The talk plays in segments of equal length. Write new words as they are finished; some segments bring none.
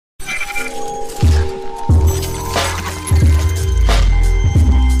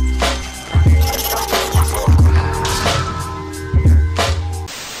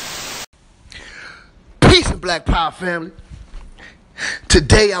Black Power family?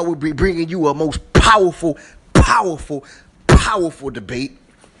 Today I will be bringing you a most powerful debate.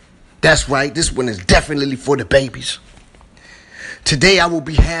 That's right, this one is definitely for the babies. Today I will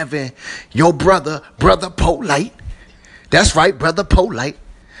be having your brother Polight. That's right, brother Polight.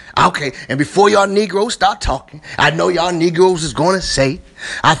 Okay, and before y'all Negroes start talking, I know y'all Negroes is gonna say,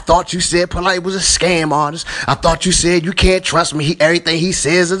 I thought you said Polight was a scam artist. I thought you said you can't trust me. Everything he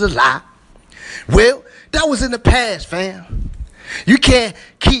says is a lie. Well, that was in the past, fam. You can't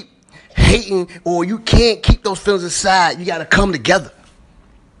keep hating, or you can't keep those feelings aside. You gotta come together.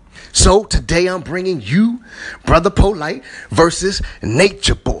 So today I'm bringing you brother Polight versus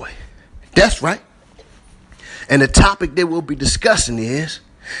Naychir Boy. That's right. And the topic that we'll be discussing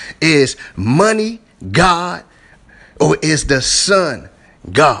is money God, or is the son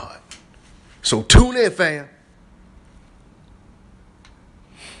God? So tune in, fam.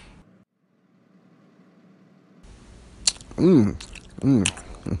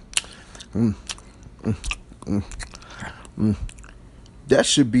 That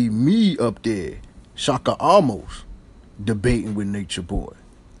should be me up there, Shakka almost, debating with Naychir Boy.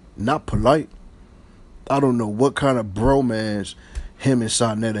 Not Polight. I don't know what kind of bromance him and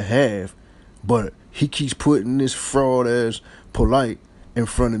Sonetta have, but he keeps putting this fraud as Polight in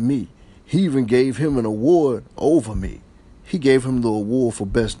front of me. He even gave him an award over me. He gave him the award for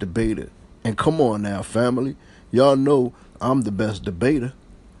best debater. And come on now, family. Y'all know I'm the best debater.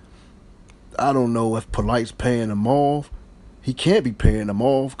 I don't know if Polight's paying him off. He can't be paying them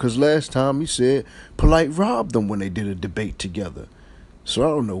off because last time he said Polight robbed them when they did a debate together. So I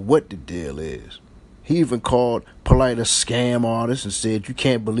don't know what the deal is. He even called Polight a scam artist and said you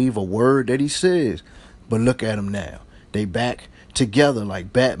can't believe a word that he says. But look at them now. They back together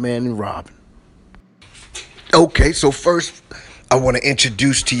like Batman and Robin. Okay, so first I want to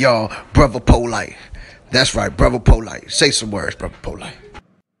introduce to y'all brother Polight. That's right, brother Polight. Say some words, brother Polight.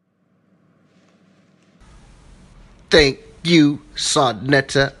 Thank you,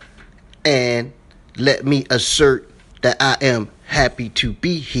 Sonetta, and let me assert that I am happy to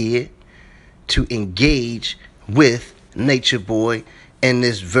be here to engage with Naychir Boy in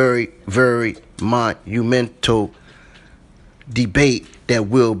this very monumental debate that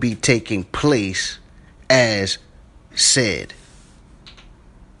will be taking place as said.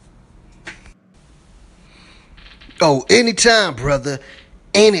 Oh, anytime, brother,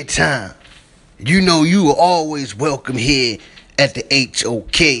 anytime. You know you are always welcome here at the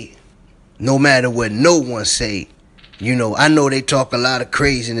HOK, no matter what no one say. You know, I know they talk a lot of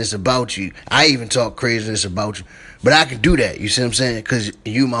craziness about you. I even talk craziness about you. But I can do that, you see what I'm saying? Because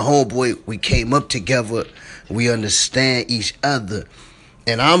you, my homeboy, we came up together. We understand each other.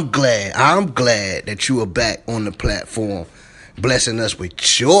 And I'm glad that you are back on the platform, blessing us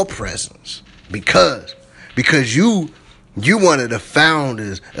with your presence. Because you one of the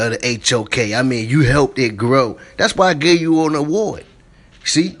founders of the HOK. I mean, you helped it grow. That's why I gave you an award.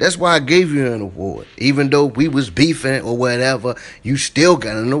 See, that's why I gave you an award. Even though we was beefing or whatever, you still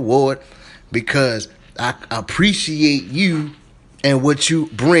got an award because I appreciate you and what you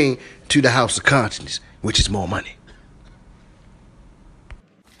bring to the House of Consciousness, which is more money.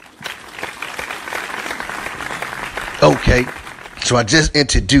 Okay, so I just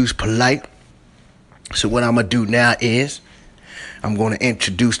introduced Polight. So what I'm going to do now is I'm going to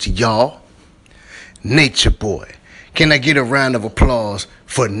introduce to y'all Naychir Boy. Can I get a round of applause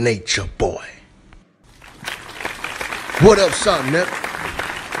for Naychir Boy? What up, Sonetta?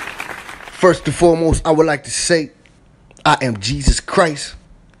 First and foremost, I would like to say I am Jesus Christ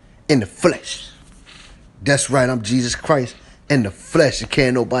in the flesh. That's right, I'm Jesus Christ in the flesh. And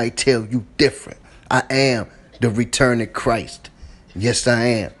can't nobody tell you different. I am the returning Christ. Yes, I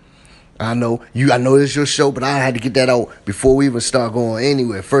am. I know this is your show, but I had to get that out before we even start going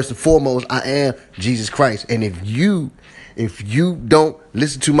anywhere. First and foremost, I am Jesus Christ. And if you don't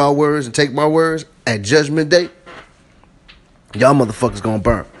listen to my words and take my words at Judgment Day, y'all motherfuckers gonna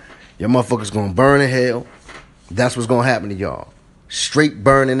burn. Y'all motherfuckers gonna burn in hell. That's what's gonna happen to y'all. Straight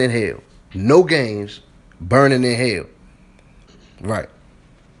burning in hell. No games, burning in hell. Right.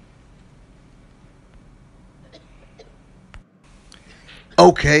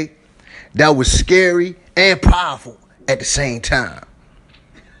 Okay. That was scary and powerful at the same time.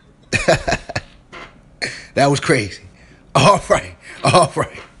 That was crazy. All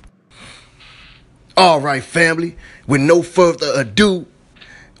right, family. With no further ado,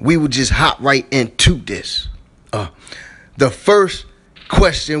 we will just hop right into this. The first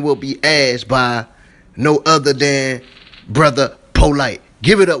question will be asked by no other than brother Polight.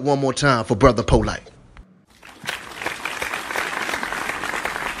 Give it up one more time for brother Polight.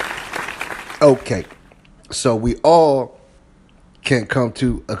 Okay, So we all can come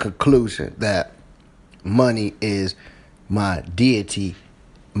to a conclusion that money is my deity,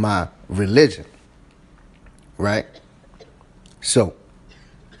 my religion, right? So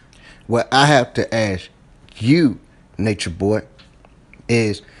what I have to ask you, Nature Boy,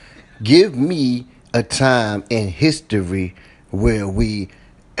 is give me a time in history where we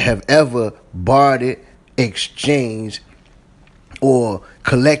have ever bartered, exchanged, or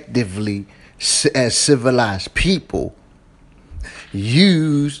collectively as civilized people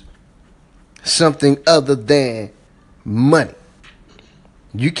use something other than money.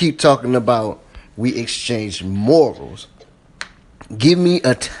 You keep talking about we exchange morals. Give me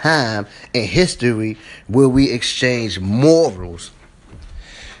a time in history where we exchange morals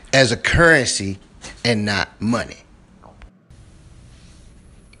as a currency and not money.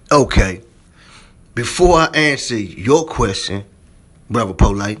 Okay, before I answer your question, Brother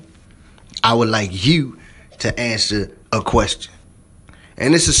Polight, I would like you to answer a question.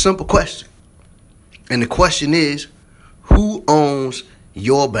 And it's a simple question. And the question is, who owns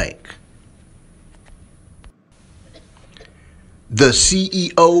your bank? The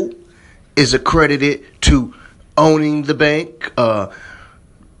CEO is accredited to owning the bank,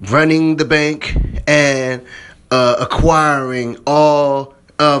 running the bank, and acquiring all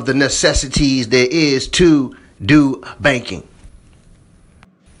of the necessities there is to do banking.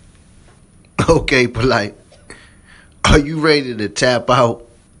 Okay, Polight, are you ready to tap out?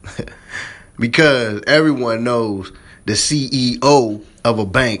 Because everyone knows the CEO of a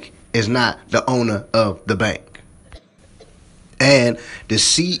bank is not the owner of the bank. And the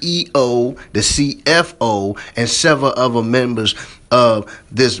CEO, the CFO, and several other members of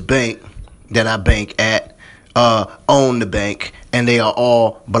this bank that I bank at own the bank, and they are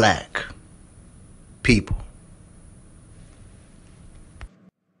all black people.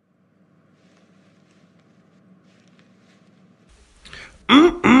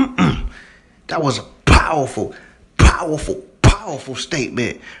 That was a powerful, powerful, powerful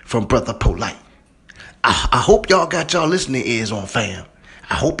statement from Brother Polight. I hope y'all got y'all listening ears on, fam.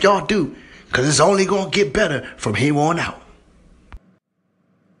 I hope y'all do, because it's only going to get better from here on out.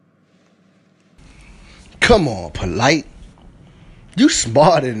 Come on, Polight. You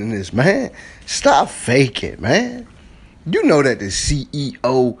smarter than this, man. Stop faking, man. You know that the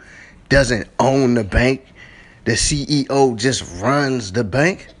CEO doesn't own the bank. The CEO just runs the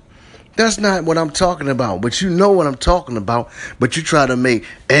bank. That's not what I'm talking about. But you know what I'm talking about. But you try to make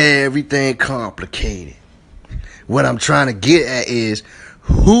everything complicated. What I'm trying to get at is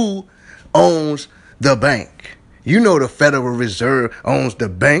who owns the bank? You know the Federal Reserve owns the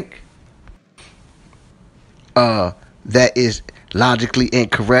bank. That is logically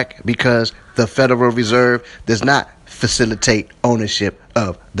incorrect because the Federal Reserve does not facilitate ownership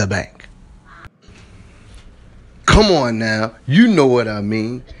of the bank. Come on now, you know what I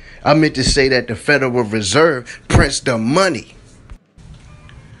mean. I meant to say that the Federal Reserve prints the money.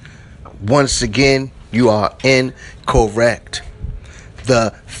 Once again, you are incorrect.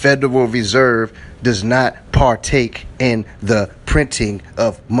 The Federal Reserve does not partake in the printing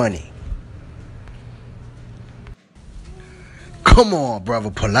of money. Come on, Brother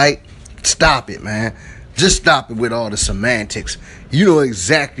Polight. Stop it, man. Just stop it with all the semantics. You know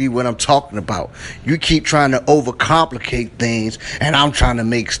exactly what I'm talking about. You keep trying to overcomplicate things, and I'm trying to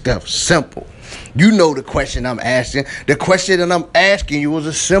make stuff simple. You know the question I'm asking. The question that I'm asking you is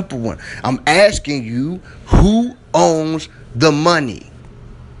a simple one. I'm asking you, who owns the money?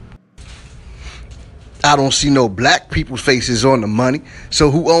 I don't see no black people's faces on the money, so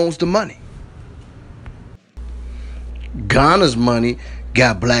who owns the money? Ghana's money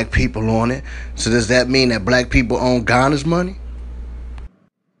got black people on it. So does that mean that black people own Ghana's money?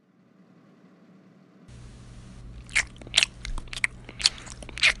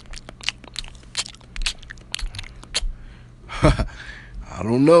 I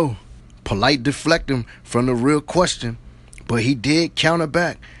don't know. Polight deflecting from the real question, but he did counter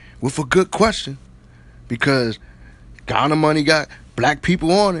back with a good question, because Ghana money got black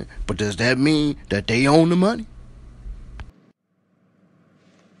people on it, but does that mean that they own the money?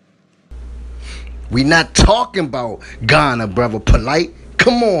 We not talking about Ghana, Brother Polight.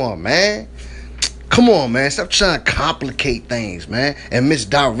 Come on, man. Come on, man. Stop trying to complicate things, man, and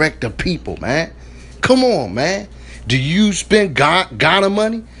misdirect the people, man. Come on, man. Do you spend Ghana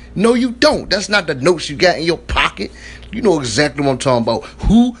money? No, you don't. That's not the notes you got in your pocket. You know exactly what I'm talking about.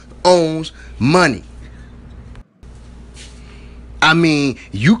 Who owns money? I mean,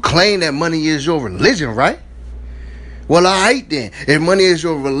 you claim that money is your religion, right? Well, all right then. If money is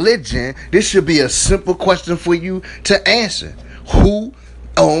your religion, this should be a simple question for you to answer. Who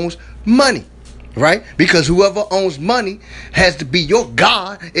owns money? right? Because whoever owns money has to be your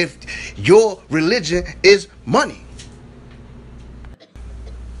God if your religion is money.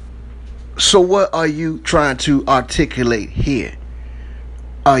 So what are you trying to articulate here?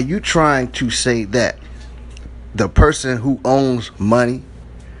 Are you trying to say that the person who owns money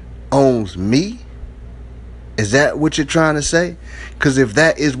owns me? Is that what you're trying to say? Because if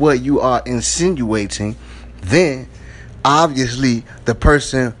that is what you are insinuating, then obviously the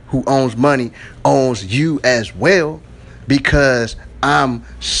person who owns money owns you as well, because I'm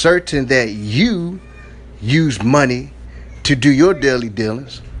certain that you use money to do your daily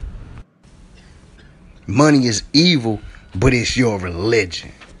dealings. Money is evil, but it's your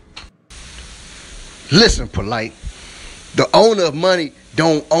religion. Listen, Polight. The owner of money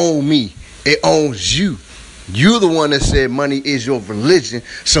don't own me. It owns you. You're the one that said money is your religion,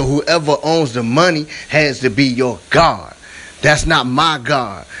 so whoever owns the money has to be your God. That's not my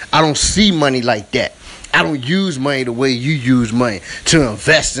God. I don't see money like that. I don't use money the way you use money, to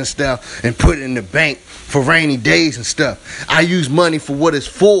invest in stuff and put it in the bank for rainy days and stuff. I use money for what it's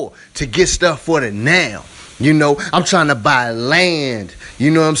for, to get stuff for the now. You know, I'm trying to buy land.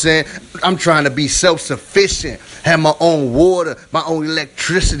 You know what I'm saying? I'm trying to be self-sufficient, have my own water, my own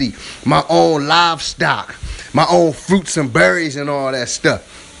electricity, my own livestock, my own fruits and berries and all that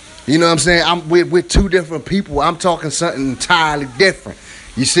stuff. You know what I'm saying? We're two different people. I'm talking something entirely different.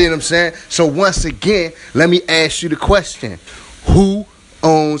 You see what I'm saying? So once again, let me ask you the question. Who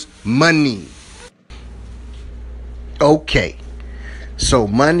owns money? Okay. So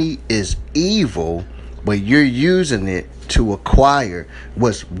money is evil, but you're using it to acquire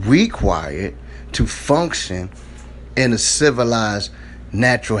what's required to function in a civilized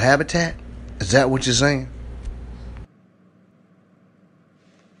natural habitat? Is that what you're saying?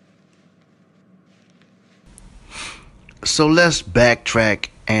 So let's backtrack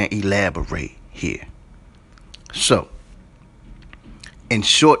and elaborate here. So, in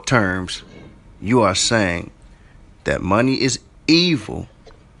short terms, you are saying that money is evil,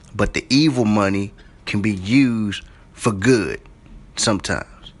 but the evil money can be used for good sometimes.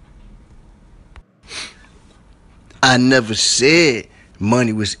 I never said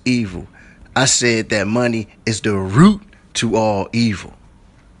money was evil. I said that money is the root to all evil.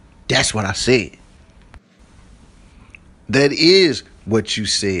 That's what I said. That is what you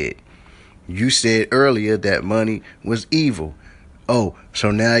said. You said earlier that money was evil. Oh,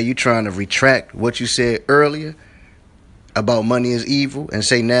 so now you're trying to retract what you said earlier about money is evil and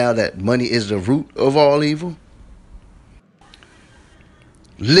say now that money is the root of all evil?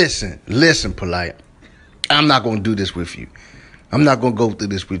 Listen, Polight. I'm not going to do this with you. I'm not going to go through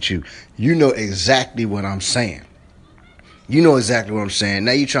this with you. You know exactly what I'm saying. You know exactly what I'm saying.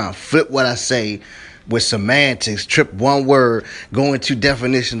 Now you're trying to flip what I say with semantics, trip one word, go into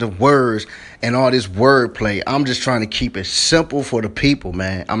definitions of words and all this wordplay. I'm just trying to keep it simple for the people,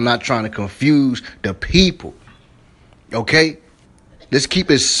 man. I'm not trying to confuse the people. Okay? Let's keep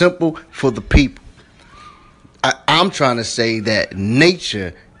it simple for the people. I'm trying to say that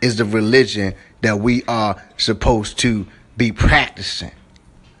nature is the religion that we are supposed to be practicing.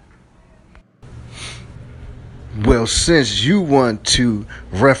 Well, since you want to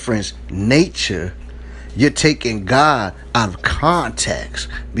reference nature, you're taking God out of context,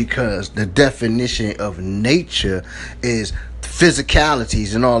 because the definition of nature is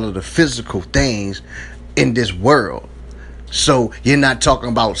physicalities and all of the physical things in this world. So you're not talking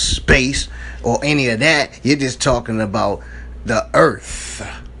about space or any of that. You're just talking about the earth.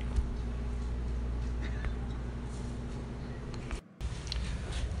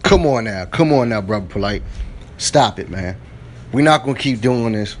 Come on now, brother Polight. Stop it, man. We're not going to keep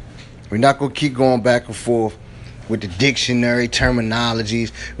doing this. We're not going to keep going back and forth with the dictionary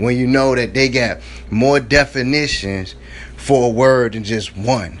terminologies when you know that they got more definitions for a word than just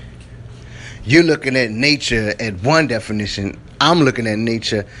one. You're looking at nature at one definition. I'm looking at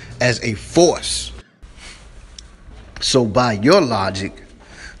nature as a force. So by your logic,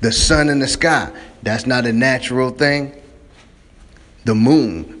 the sun in the sky, that's not a natural thing. The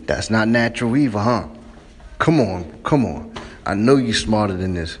moon, that's not natural either, huh? Come on. I know you're smarter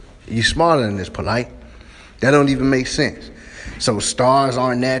than this. You're smarter than this, Polight. That don't even make sense. So stars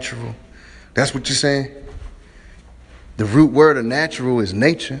aren't natural. That's what you're saying? The root word of natural is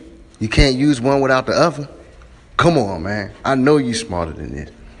nature. You can't use one without the other. Come on, man. I know you're smarter than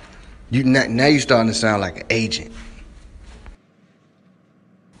this. Now you're starting to sound like an agent.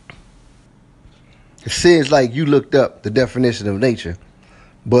 It seems like you looked up the definition of nature,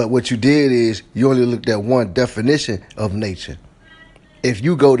 but what you did is you only looked at one definition of nature. If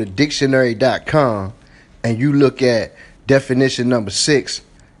you go to dictionary.com and you look at definition number 6,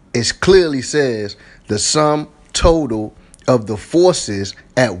 It clearly says the sum total of the forces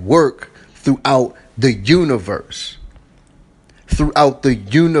at work throughout the universe. Throughout the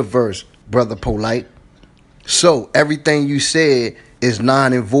universe, Brother Polight. So everything you said is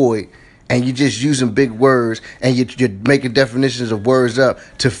non and void, and you're just using big words, and you're making definitions of words up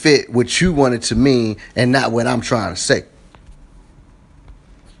to fit what you want it to mean and not what I'm trying to say.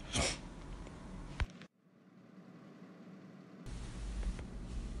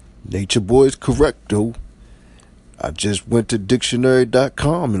 Nature Boy is correct, though. I just went to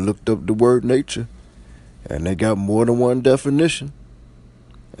dictionary.com and looked up the word nature, and they got more than one definition.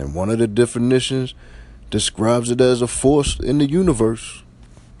 And one of the definitions describes it as a force in the universe.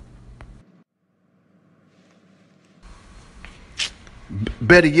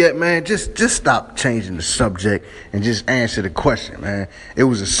 Better yet, man, just stop changing the subject and just answer the question, man. It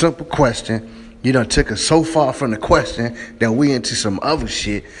was a simple question. You done took us so far from the question that we into some other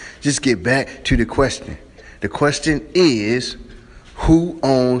shit. Just get back to the question. The question is, who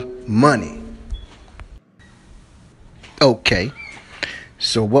owns money? Okay.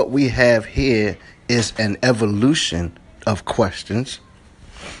 So what we have here is an evolution of questions.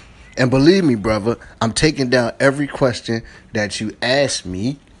 And believe me, brother, I'm taking down every question that you ask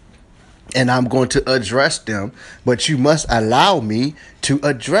me, and I'm going to address them, but you must allow me to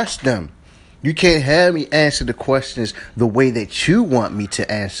address them. You can't have me answer the questions the way that you want me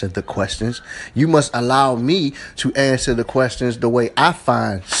to answer the questions. You must allow me to answer the questions the way I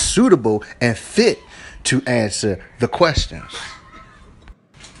find suitable and fit to answer the questions.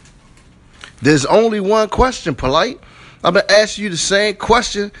 There's only one question, Polight. I've been asking you the same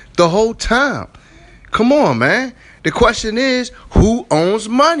question the whole time. Come on, man. The question is, who owns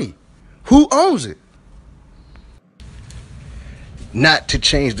money? Who owns it? Not to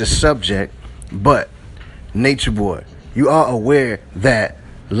change the subject, but Nature Boy, you are aware that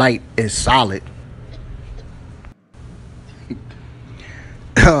light is solid.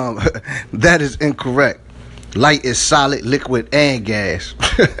 That is incorrect. Light is solid, liquid, and gas.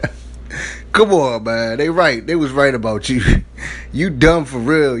 Come on, man. They right. They was right about you. You dumb for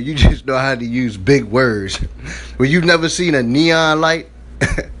real. You just know how to use big words. Well, you've never seen a neon light?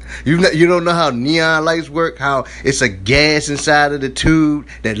 You don't know how neon lights work? How it's a gas inside of the tube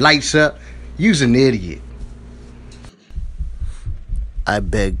that lights up? You's an idiot. I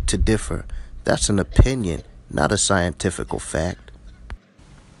beg to differ. That's an opinion, not a scientific fact.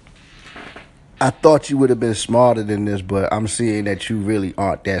 I thought you would have been smarter than this, but I'm seeing that you really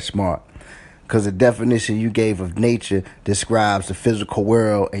aren't that smart. Because the definition you gave of nature describes the physical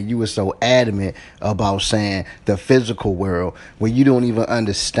world, and you were so adamant about saying the physical world when you don't even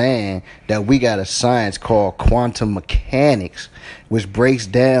understand that we got a science called quantum mechanics, which breaks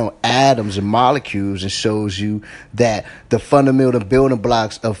down atoms and molecules and shows you that the fundamental building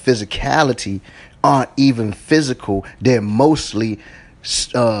blocks of physicality aren't even physical. They're mostly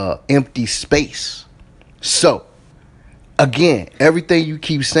empty space. So, again, everything you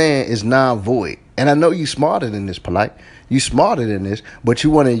keep saying is non-void. And I know you smarter than this, Polight. You smarter than this, but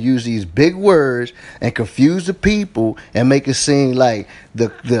you want to use these big words and confuse the people and make it seem like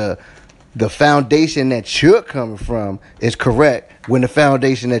the foundation that you're coming from is correct when the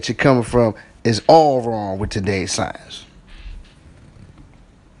foundation that you're coming from is all wrong with today's science.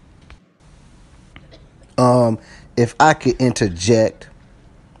 If I could interject,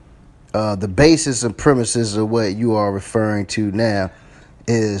 the basis and premises of what you are referring to now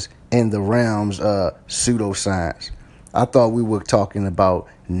is in the realms of pseudoscience. I thought we were talking about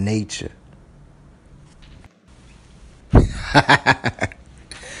nature.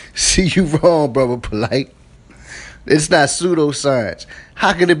 See, you wrong, brother Polight. It's not pseudoscience.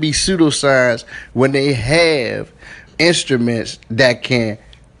 How can it be pseudoscience when they have instruments that can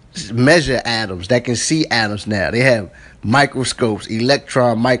measure atoms, that can see atoms now? They have microscopes,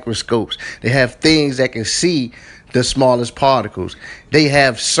 electron microscopes. They have things that can see the smallest particles. They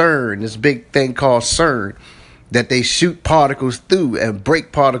have CERN, this big thing called CERN, that they shoot particles through and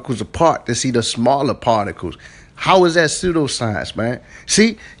break particles apart to see the smaller particles. How is that pseudoscience, man?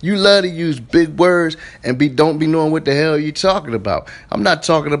 See, you love to use big words and don't be knowing what the hell you're talking about. I'm not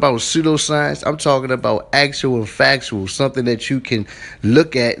talking about pseudoscience. I'm talking about actual and factual, something that you can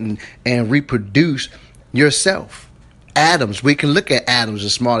look at and reproduce yourself. Atoms, we can look at atoms, the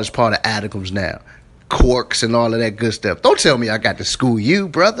smallest part of atoms now. Quarks and all of that good stuff. Don't tell me I got to school you,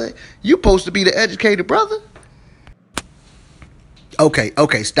 brother. You supposed to be the educated brother.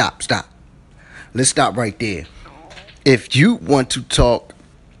 Okay, stop. Let's stop right there. If you want to talk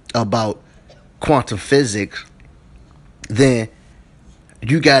about quantum physics, then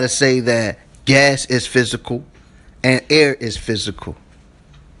you got to say that gas is physical and air is physical.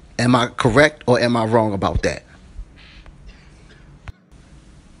 Am I correct or am I wrong about that?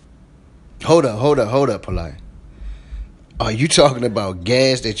 Hold up, Polight. Are you talking about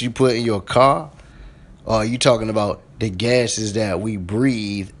gas that you put in your car? Or are you talking about the gases that we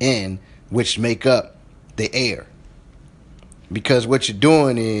breathe in, which make up the air? Because what you're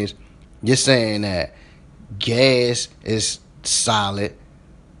doing is you're saying that gas is solid,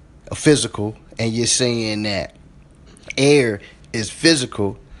 physical, and you're saying that air is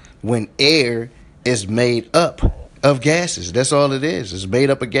physical when air is made up of gases. That's all it is. It's made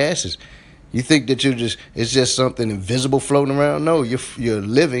up of gases. You think that it's just something invisible floating around? No, you're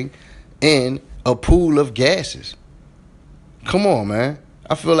living in a pool of gases. Come on, man.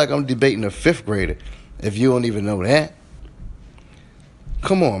 I feel like I'm debating a fifth grader if you don't even know that.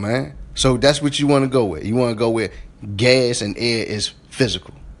 Come on, man. So that's what you want to go with. You want to go with gas and air is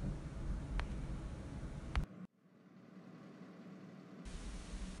physical.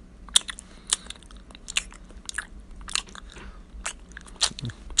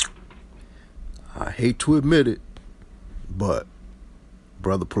 I hate to admit it, but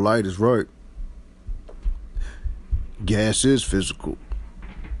Brother Polight is right. Gas is physical.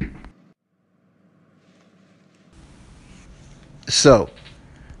 So,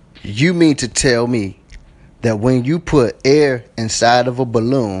 you mean to tell me that when you put air inside of a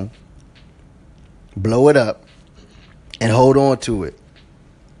balloon, blow it up, and hold on to it,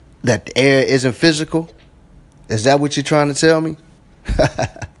 that the air isn't physical? Is that what you're trying to tell me?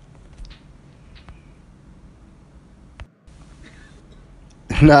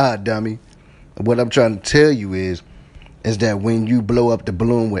 Nah, dummy. What I'm trying to tell you is that when you blow up the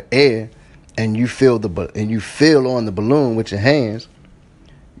balloon with air and you feel on the balloon with your hands,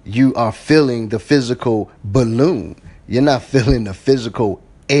 you are feeling the physical balloon. You're not feeling the physical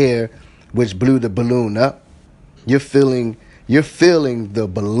air which blew the balloon up. You're feeling the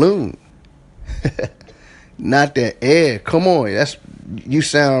balloon. Not the air. Come on, you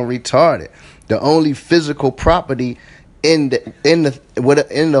sound retarded. The only physical property in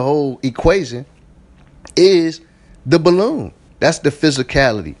the whole equation is the balloon. That's the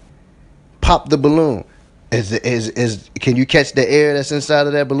physicality. Pop the balloon. Can you catch the air that's inside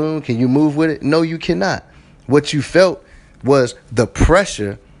of that balloon? Can you move with it? No, you cannot. What you felt was the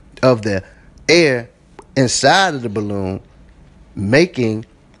pressure of the air inside of the balloon making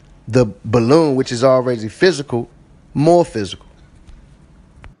the balloon, which is already physical, more physical.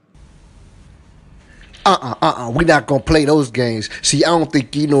 We're not going to play those games. See, I don't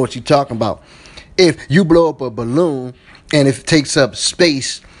think you know what you're talking about. If you blow up a balloon and if it takes up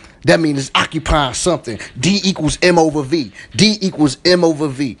space, that means it's occupying something. D equals M over V. D equals M over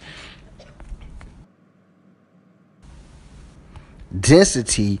V.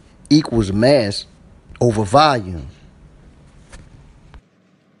 Density equals mass over volume.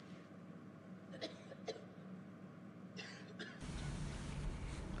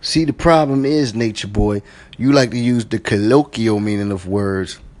 See, the problem is, Naychir boy, you like to use the colloquial meaning of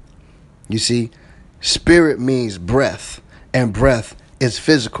words. You see, spirit means breath, and breath is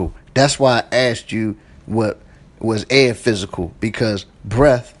physical. That's why I asked you what was air physical, because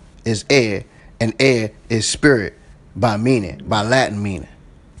breath is air, and air is spirit by Latin meaning.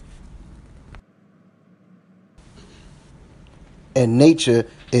 And nature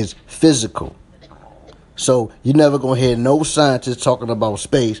is physical. So you're never going to hear no scientists talking about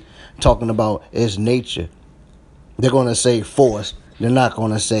space, talking about its nature. They're going to say force. They're not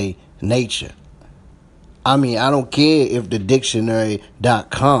going to say nature. I mean, I don't care if the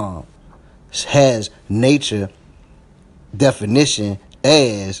dictionary.com has nature definition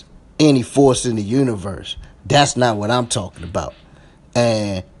as any force in the universe. That's not what I'm talking about.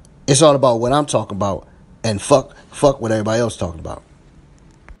 And it's all about what I'm talking about. And fuck what everybody else talking about.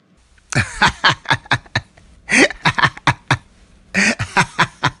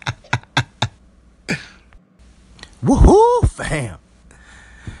 Woohoo, fam.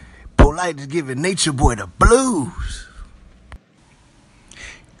 Polight is giving Naychir boy the blues.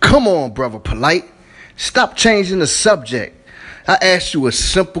 Come on, brother Polight. Stop changing the subject. I asked you a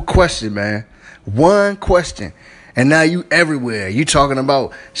simple question, man. One question. And now you everywhere. You talking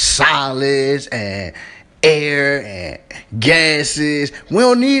about solids and air and gases. We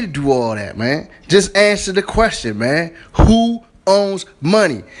don't need to do all that, man. Just answer the question, man. Who owns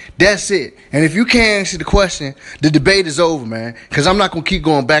money? That's it. And if you can't answer the question, the debate is over, man. Because I'm not going to keep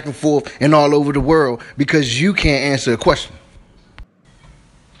going back and forth and all over the world because you can't answer a question.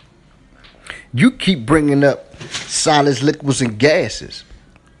 You keep bringing up solids, liquids, and gases.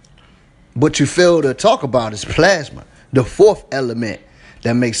 What you fail to talk about is plasma, the fourth element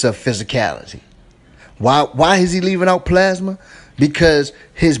that makes up physicality. Why is he leaving out plasma? because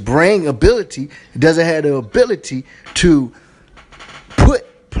his brain ability doesn't have the ability to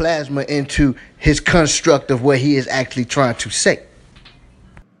put plasma into his construct of what he is actually trying to say.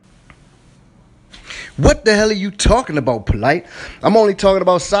 What the hell are you talking about, Polight? I'm only talking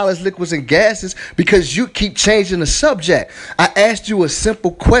about solids, liquids, and gases because you keep changing the subject. I asked you a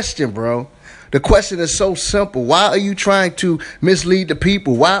simple question, bro. The question is so simple. Why are you trying to mislead the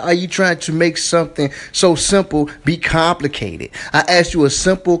people? Why are you trying to make something so simple be complicated? I asked you a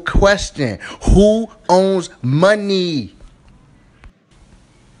simple question. Who owns money?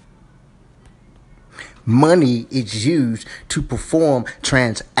 Money is used to perform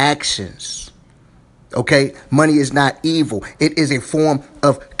transactions. Okay? Money is not evil. It is a form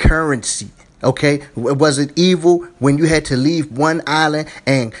of currency. Okay? Was it evil when you had to leave one island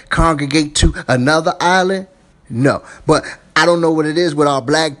and congregate to another island? No. But I don't know what it is with our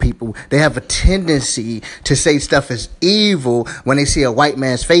black people. They have a tendency to say stuff is evil when they see a white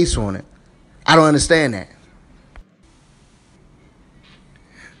man's face on it. I don't understand that.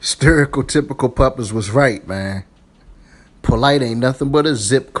 Stereotypical Puppets was right, man. Polight ain't nothing but a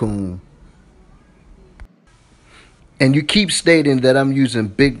zip coon. And you keep stating that I'm using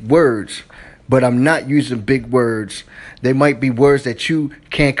big words, but I'm not using big words. They might be words that you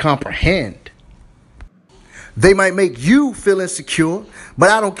can't comprehend. They might make you feel insecure, but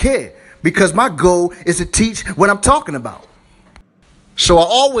I don't care because my goal is to teach what I'm talking about. So I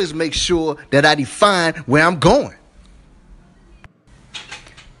always make sure that I define where I'm going.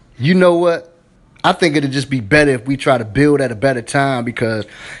 You know what? I think it'd just be better if we try to build at a better time because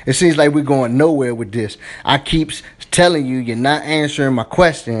it seems like we're going nowhere with this. I keep telling you, you're not answering my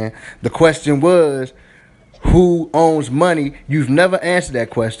question. The question was, who owns money? You've never answered that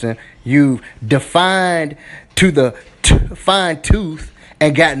question. You've defined to the fine tooth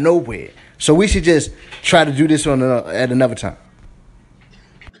and got nowhere. So we should just try to do this at another time.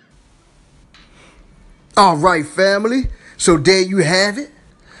 All right, family. So there you have it.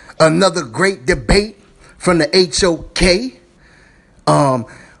 Another great debate from the HOK.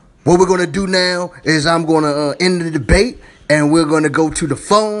 What we're going to do now is I'm going to end the debate and we're going to go to the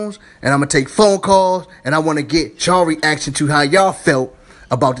phones and I'm going to take phone calls and I want to get y'all reaction to how y'all felt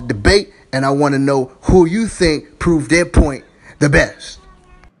about the debate and I want to know who you think proved their point the best.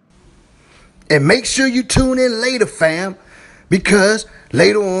 And make sure you tune in later, fam, because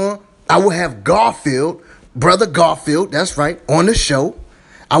later on I will have Garfield, Brother Garfield, that's right, on the show.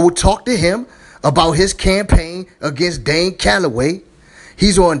 I will talk to him about his campaign against Dane Calloway.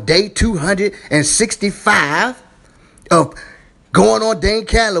 He's on day 265 of going on Dane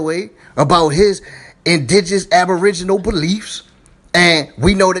Calloway about his indigenous aboriginal beliefs. And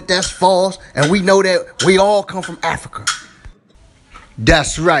we know that that's false. And we know that we all come from Africa.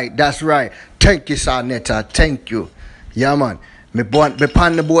 That's right. That's right. Thank you, Sarnetta. Thank you. Yeah, man. Me pan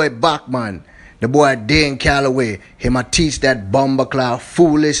the boy back, man. The boy Dane Calloway, him a teach that bumbleclaw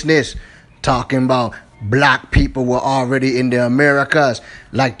foolishness, talking about black people were already in the Americas,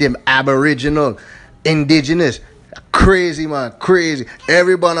 like them aboriginal, indigenous. Crazy, man, crazy.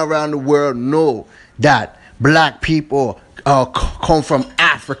 Everyone around the world know that black people come from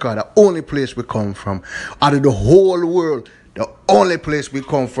Africa, the only place we come from. Out of the whole world, the only place we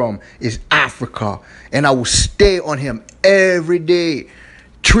come from is Africa. And I will stay on him every day.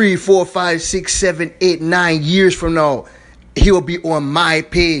 3, 4, 5, 6, 7, 8, 9 years from now, he will be on my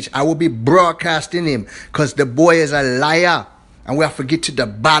page. I will be broadcasting him because the boy is a liar. And we have to get to the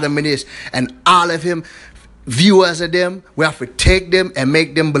bottom of this. And all of him, viewers of them, we have to take them and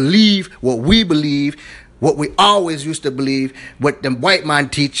make them believe what we believe, what we always used to believe, what the white man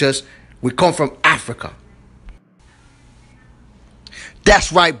teach us. We come from Africa.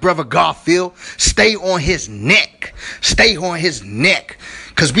 That's right, Brother Garfield. Stay on his neck. Stay on his neck.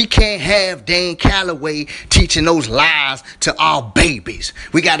 Because we can't have Dane Calloway teaching those lies to our babies.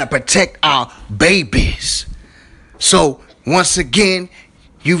 We got to protect our babies. So, once again,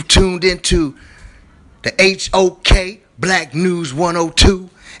 you've tuned into the HOK, Black News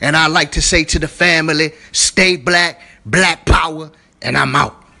 102. And I like to say to the family, stay black, black power, and I'm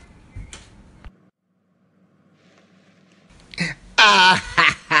out.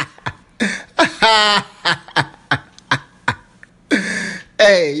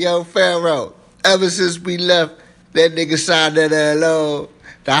 Hey, yo, Pharaoh, ever since we left that nigga Sarnetta alone,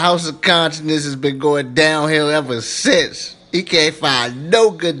 the House of Consciousness has been going downhill ever since. He can't find no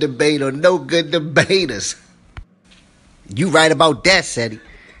good debate or no good debaters. You right about that, Seti.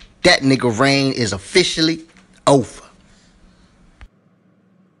 That nigga reign is officially over.